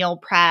 do you meal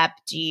prep?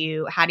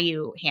 How do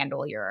you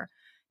handle your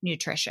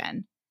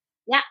nutrition?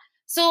 Yeah.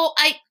 So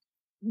I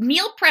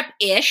meal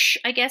prep-ish,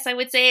 I guess I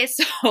would say.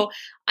 So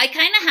I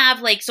kind of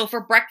have like, so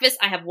for breakfast,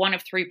 I have one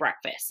of 3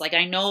 breakfasts. Like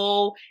I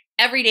know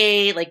every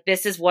day, like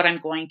this is what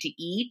I'm going to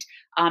eat.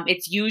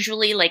 It's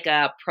usually like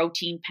a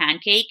protein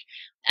pancake.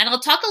 And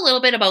I'll talk a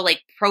little bit about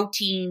like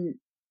protein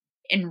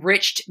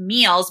enriched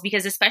meals,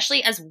 because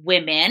especially as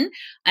women,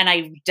 and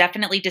I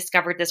definitely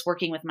discovered this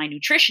working with my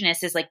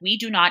nutritionist, is like we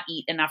do not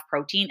eat enough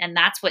protein, and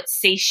that's what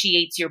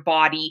satiates your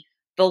body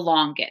the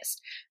longest.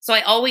 So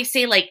I always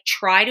say like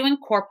try to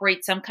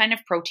incorporate some kind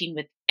of protein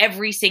with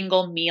every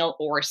single meal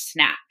or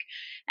snack.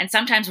 And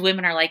sometimes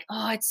women are like,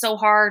 oh, it's so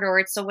hard or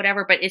it's so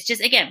whatever, but it's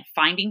just, again,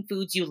 finding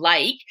foods you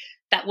like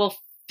that will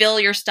fill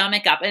your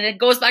stomach up. And it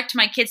goes back to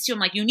my kids too. I'm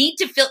like, you need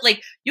to fill,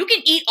 like, you can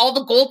eat all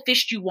the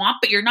goldfish you want,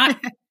 but you're not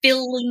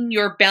filling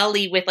your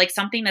belly with like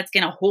something that's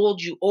going to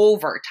hold you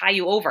over, tie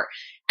you over.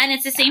 And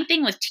it's the same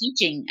thing with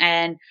teaching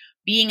and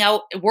being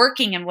out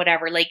working and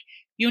whatever. Like,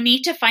 you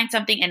need to find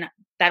something and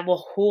that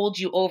will hold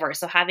you over.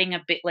 So having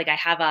a bit, like I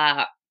have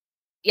I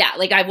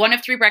have one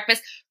of 3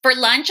 breakfasts. For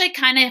lunch, I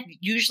kind of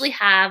usually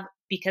have,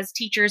 because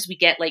teachers, we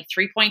get like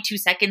 3.2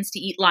 seconds to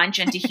eat lunch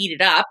and to heat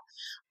it up.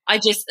 I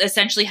just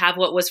essentially have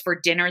what was for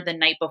dinner the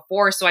night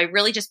before. So I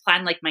really just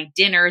plan like my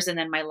dinners, and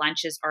then my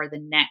lunches are the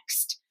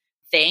next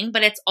thing.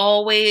 But it's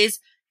always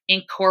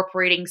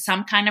incorporating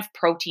some kind of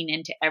protein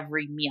into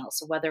every meal.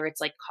 So whether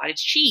it's like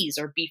cottage cheese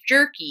or beef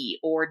jerky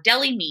or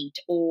deli meat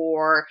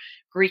or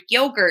Greek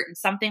yogurt and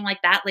something like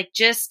that, like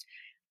just,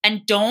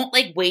 and don't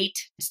like wait.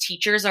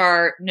 Teachers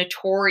are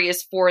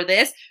notorious for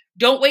this.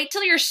 Don't wait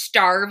till you're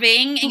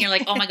starving and you're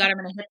like, oh my God, I'm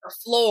going to hit the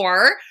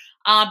floor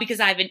because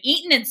I haven't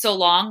eaten in so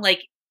long.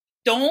 Like,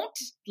 don't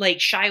like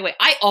shy away.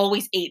 I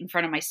always ate in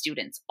front of my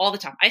students all the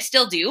time. I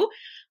still do.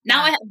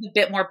 Now I have a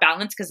bit more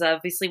balance because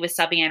obviously with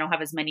subbing, I don't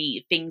have as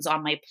many things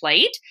on my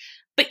plate.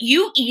 But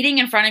you eating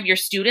in front of your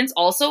students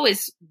also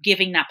is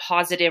giving that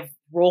positive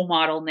role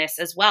modelness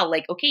as well.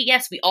 Like, okay,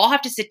 yes, we all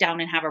have to sit down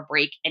and have a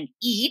break and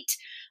eat.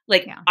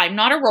 Like, I'm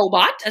not a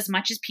robot, as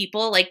much as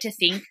people like to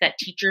think that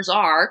teachers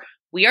are.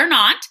 We are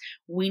not.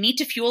 We need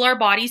to fuel our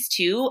bodies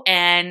too.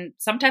 And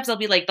sometimes they'll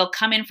be like, they'll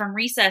come in from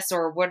recess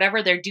or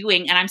whatever they're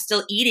doing, and I'm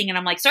still eating. And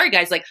I'm like, sorry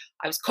guys, like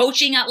I was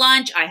coaching at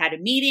lunch. I had a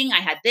meeting. I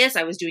had this.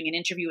 I was doing an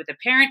interview with a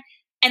parent,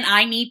 and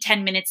I need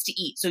 10 minutes to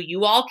eat. So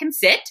you all can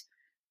sit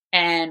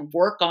and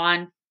work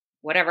on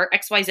whatever,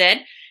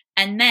 XYZ.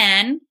 And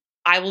then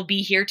I will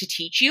be here to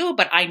teach you,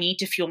 but I need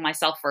to fuel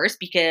myself first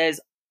because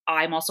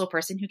I'm also a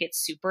person who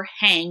gets super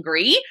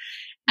hangry.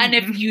 And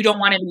if you don't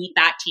want to meet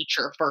that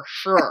teacher for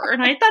sure.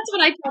 And that's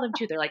what I tell them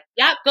too. They're like,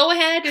 yeah, go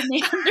ahead. And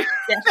they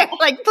understand.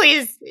 Like,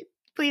 please eat.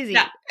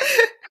 Yeah.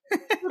 So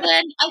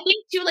then I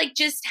think too, like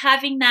just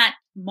having that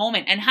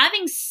moment and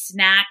having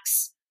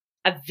snacks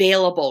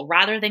available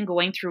rather than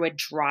going through a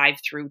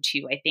drive-through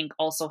too, I think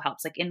also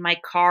helps. Like in my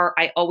car,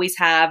 I always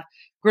have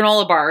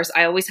granola bars.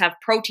 I always have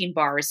protein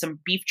bars, some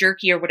beef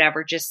jerky or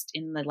whatever, just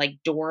in the like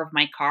door of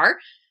my car.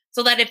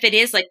 So that if it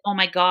is like, oh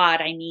my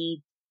God, I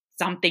need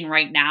something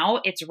right now,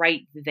 it's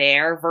right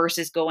there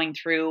versus going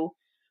through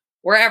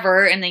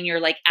wherever. And then you're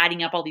like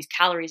adding up all these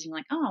calories and you're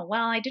like, oh,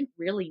 well, I didn't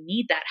really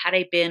need that had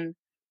I been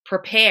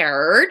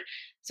prepared.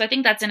 So I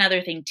think that's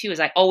another thing too, is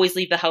I always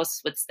leave the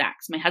house with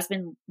snacks. My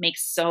husband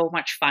makes so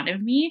much fun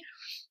of me,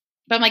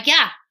 but I'm like,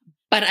 yeah,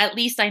 but at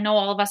least I know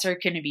all of us are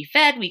going to be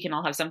fed. We can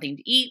all have something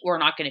to eat. We're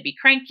not going to be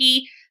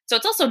cranky. So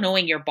it's also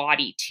knowing your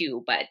body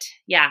too. But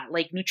yeah,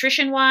 like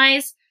nutrition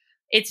wise,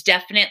 it's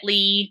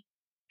definitely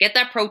get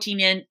that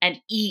protein in and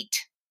eat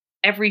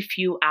every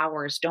few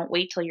hours. Don't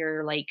wait till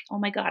you're like, oh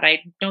my God, I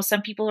know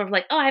some people are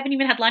like, oh, I haven't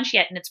even had lunch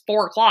yet and it's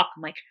 4:00. I'm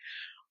like,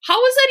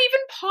 how is that even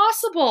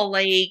possible?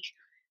 Like,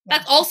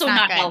 that's also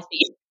not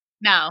healthy.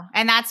 No.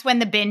 And that's when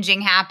the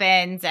binging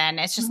happens and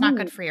it's just not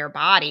good for your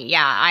body.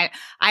 Yeah.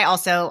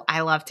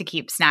 I love to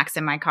keep snacks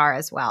in my car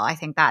as well. I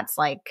think that's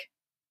like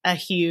a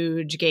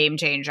huge game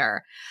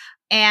changer.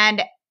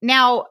 And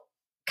now,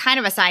 kind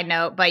of a side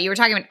note, but you were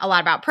talking a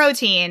lot about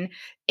protein.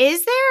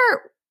 Is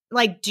there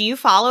like, do you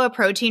follow a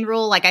protein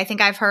rule? Like, I think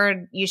I've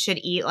heard you should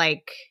eat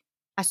like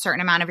a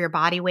certain amount of your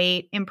body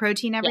weight in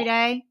protein every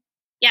day.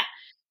 Yeah.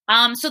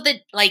 So the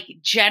like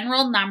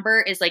general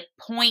number is like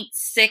 0.6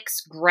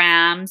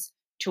 grams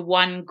to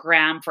 1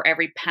 gram for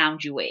every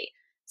pound you weigh.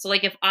 So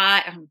like if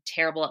I'm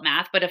terrible at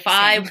math, but if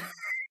I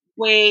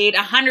weighed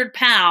 100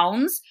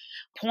 pounds,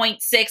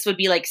 0.6 would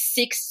be like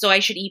 6. So I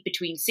should eat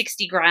between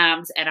 60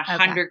 grams and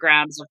 100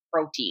 grams of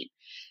protein,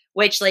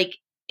 which like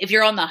if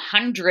you're on the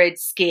 100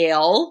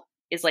 scale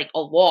is like a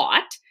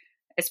lot,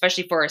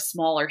 especially for a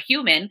smaller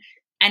human.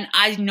 And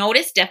I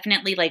noticed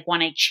definitely like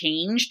when I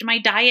changed my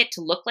diet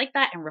to look like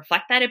that and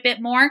reflect that a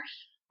bit more,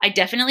 I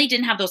definitely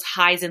didn't have those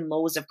highs and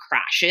lows of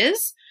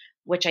crashes,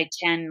 which I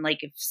tend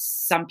like if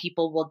some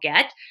people will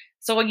get.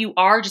 So when you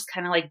are just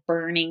kind of like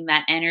burning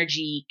that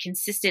energy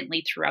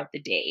consistently throughout the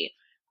day.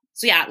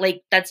 So yeah,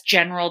 like that's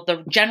general.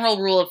 The general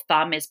rule of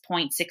thumb is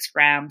 0.6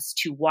 grams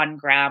to 1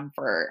 gram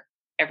for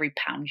every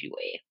pound you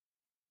weigh.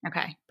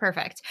 Okay,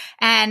 perfect.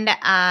 And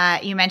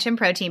you mentioned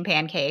protein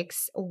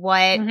pancakes.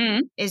 What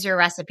is your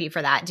recipe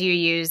for that?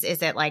 Is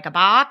it like a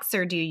box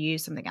or do you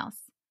use something else?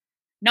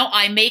 No,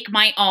 I make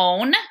my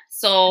own.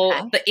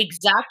 So the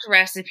exact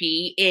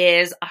recipe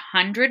is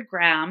 100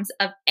 grams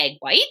of egg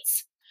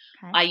whites.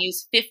 Okay. I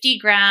use 50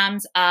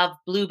 grams of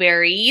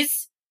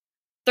blueberries,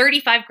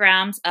 35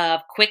 grams of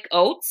quick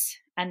oats,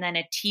 and then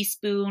a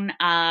teaspoon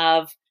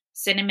of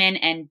cinnamon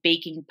and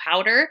baking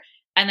powder.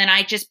 And then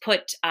I just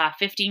put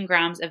 15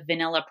 grams of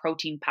vanilla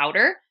protein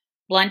powder,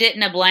 blend it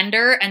in a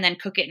blender, and then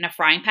cook it in a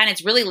frying pan.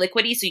 It's really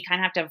liquidy, so you kind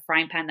of have to have a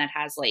frying pan that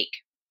has like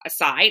a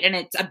side. And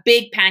it's a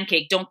big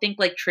pancake. Don't think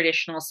like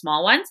traditional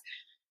small ones.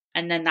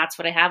 And then that's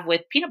what I have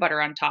with peanut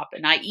butter on top.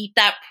 And I eat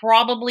that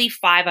probably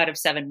 5 out of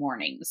 7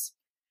 mornings.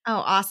 Oh,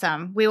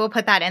 awesome. We will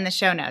put that in the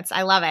show notes.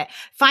 I love it.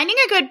 Finding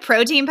a good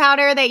protein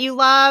powder that you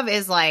love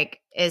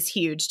is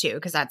huge too,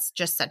 because that's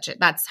just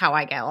that's how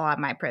I get a lot of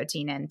my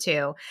protein in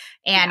too.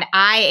 And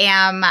I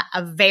am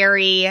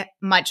very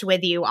much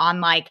with you on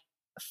like,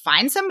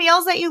 find some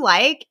meals that you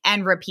like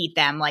and repeat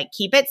them. Like,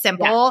 keep it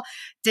simple.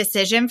 Yeah.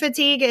 Decision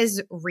fatigue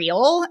is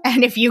real.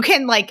 And if you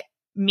can, like,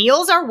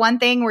 meals are one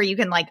thing where you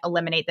can like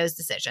eliminate those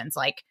decisions.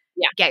 Like,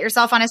 get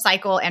yourself on a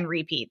cycle and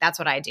repeat. That's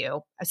what I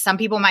do. Some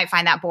people might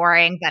find that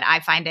boring, but I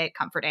find it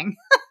comforting.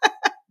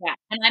 Yeah.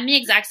 And I'm the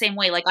exact same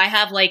way. Like, I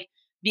have like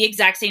the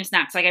exact same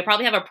snacks. Like, I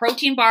probably have a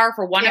protein bar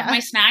for one of my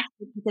snacks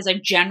because I'm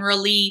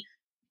generally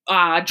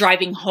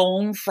driving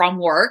home from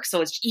work.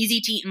 So it's easy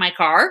to eat in my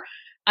car.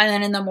 And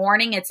then in the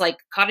morning, it's like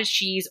cottage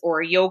cheese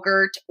or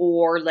yogurt,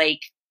 or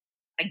like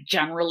I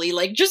generally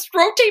like just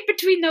rotate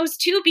between those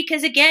two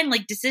because, again,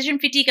 like decision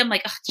fatigue, I'm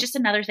like, oh, it's just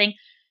another thing,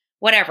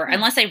 whatever.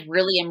 Unless I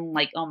really am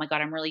like, oh my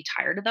God, I'm really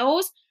tired of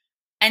those.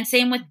 And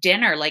same with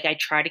dinner. Like, I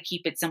try to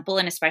keep it simple.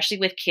 And especially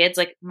with kids,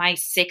 like my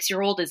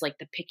 6-year-old is like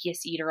the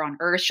pickiest eater on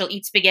earth. She'll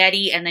eat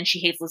spaghetti and then she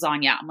hates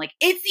lasagna. I'm like,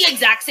 it's the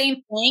exact same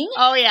thing.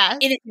 Oh yeah.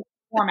 In a different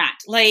format.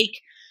 Like,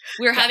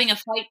 we were having a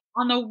fight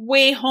on the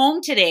way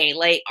home today,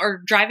 like,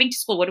 or driving to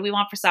school. What do we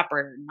want for supper?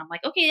 And I'm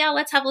like, okay, yeah,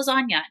 let's have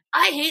lasagna.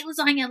 I hate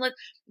lasagna. Like,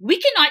 we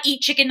cannot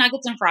eat chicken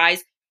nuggets and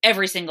fries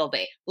every single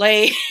day.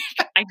 Like,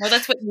 I know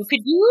that's what you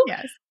could do,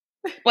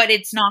 but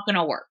it's not going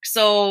to work.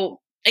 So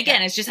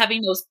again, it's just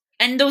having those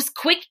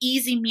quick,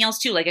 easy meals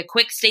too. Like, a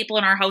quick staple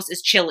in our house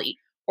is chili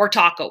or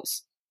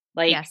tacos.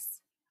 Like,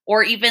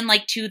 or even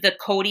like to the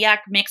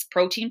Kodiak mixed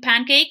protein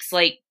pancakes.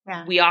 Like,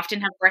 we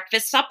often have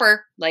breakfast,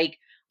 supper. Like,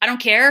 I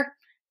don't care.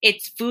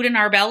 It's food in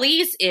our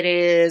bellies. It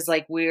is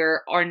like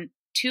we're on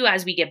too,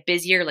 as we get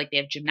busier, like they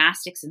have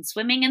gymnastics and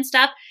swimming and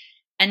stuff,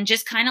 and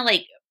just kind of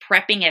like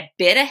prepping a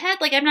bit ahead.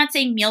 Like, I'm not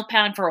saying meal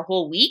plan for a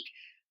whole week,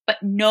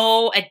 but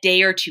know a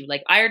day or two.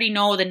 Like, I already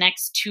know the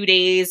next 2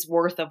 days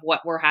worth of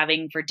what we're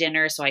having for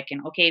dinner. So I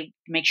can,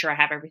 make sure I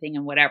have everything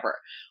and whatever.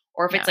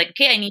 Or if it's like,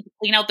 okay, I need to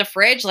clean out the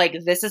fridge. Like,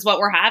 this is what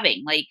we're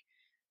having. Like,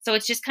 so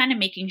it's just kind of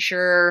making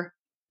sure,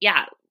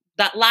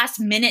 that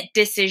last minute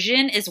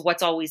decision is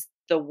what's always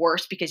the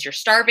worst because you're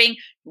starving,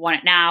 you want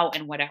it now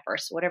and whatever.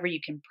 So whatever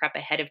you can prep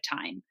ahead of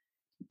time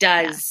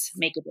does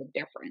make a big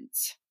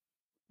difference.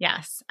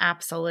 Yes,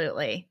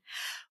 absolutely.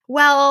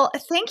 Well,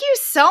 thank you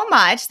so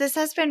much. This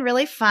has been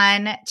really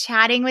fun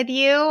chatting with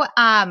you.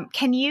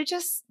 Can you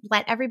just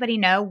let everybody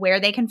know where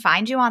they can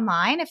find you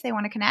online if they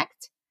want to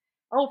connect?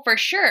 Oh, for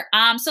sure.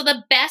 So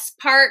the best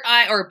part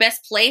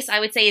best place I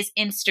would say is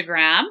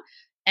Instagram,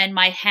 and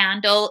my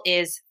handle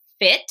is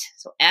fit.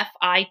 So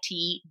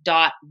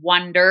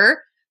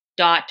fit.wonder.womom.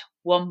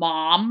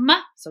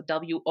 So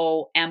WOMOM.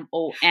 Oh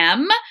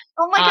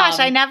my gosh,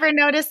 I never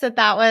noticed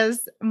that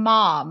was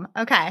mom.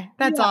 Okay,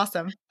 that's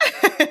awesome.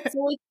 So it's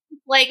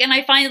like, and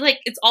I find like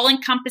it's all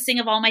encompassing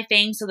of all my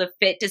things. So the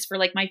fit is for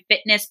like my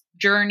fitness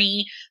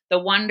journey. The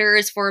wonder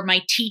is for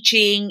my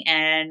teaching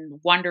and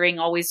wondering,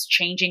 always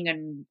changing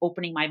and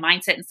opening my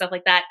mindset and stuff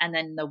like that. And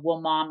then the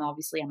womom,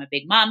 obviously I'm a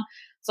big mom.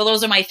 So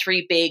those are my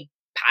 3 big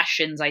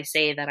passions, I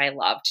say, that I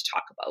love to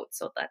talk about.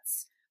 So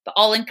that's the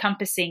all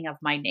encompassing of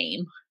my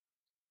name.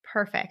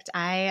 Perfect.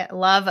 I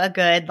love a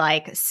good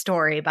like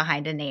story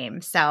behind a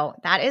name. So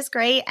that is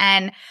great.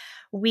 And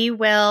we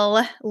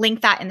will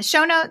link that in the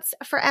show notes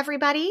for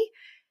everybody.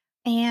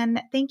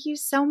 And thank you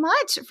so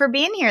much for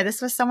being here.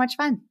 This was so much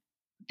fun.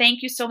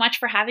 Thank you so much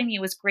for having me.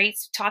 It was great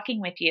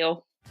talking with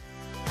you.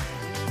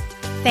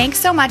 Thanks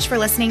so much for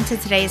listening to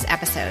today's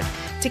episode.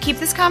 To keep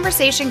this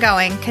conversation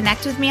going,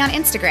 connect with me on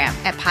Instagram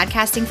at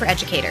Podcasting for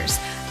Educators.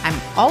 I'm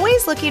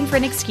always looking for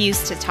an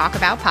excuse to talk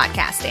about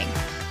podcasting.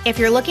 If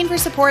you're looking for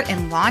support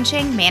in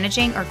launching,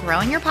 managing, or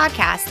growing your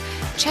podcast,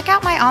 check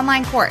out my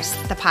online course,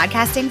 the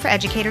Podcasting for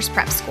Educators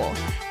Prep School,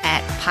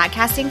 at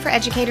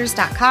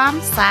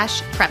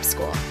podcastingforeducators.com/prep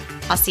school.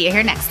 I'll see you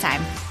here next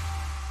time.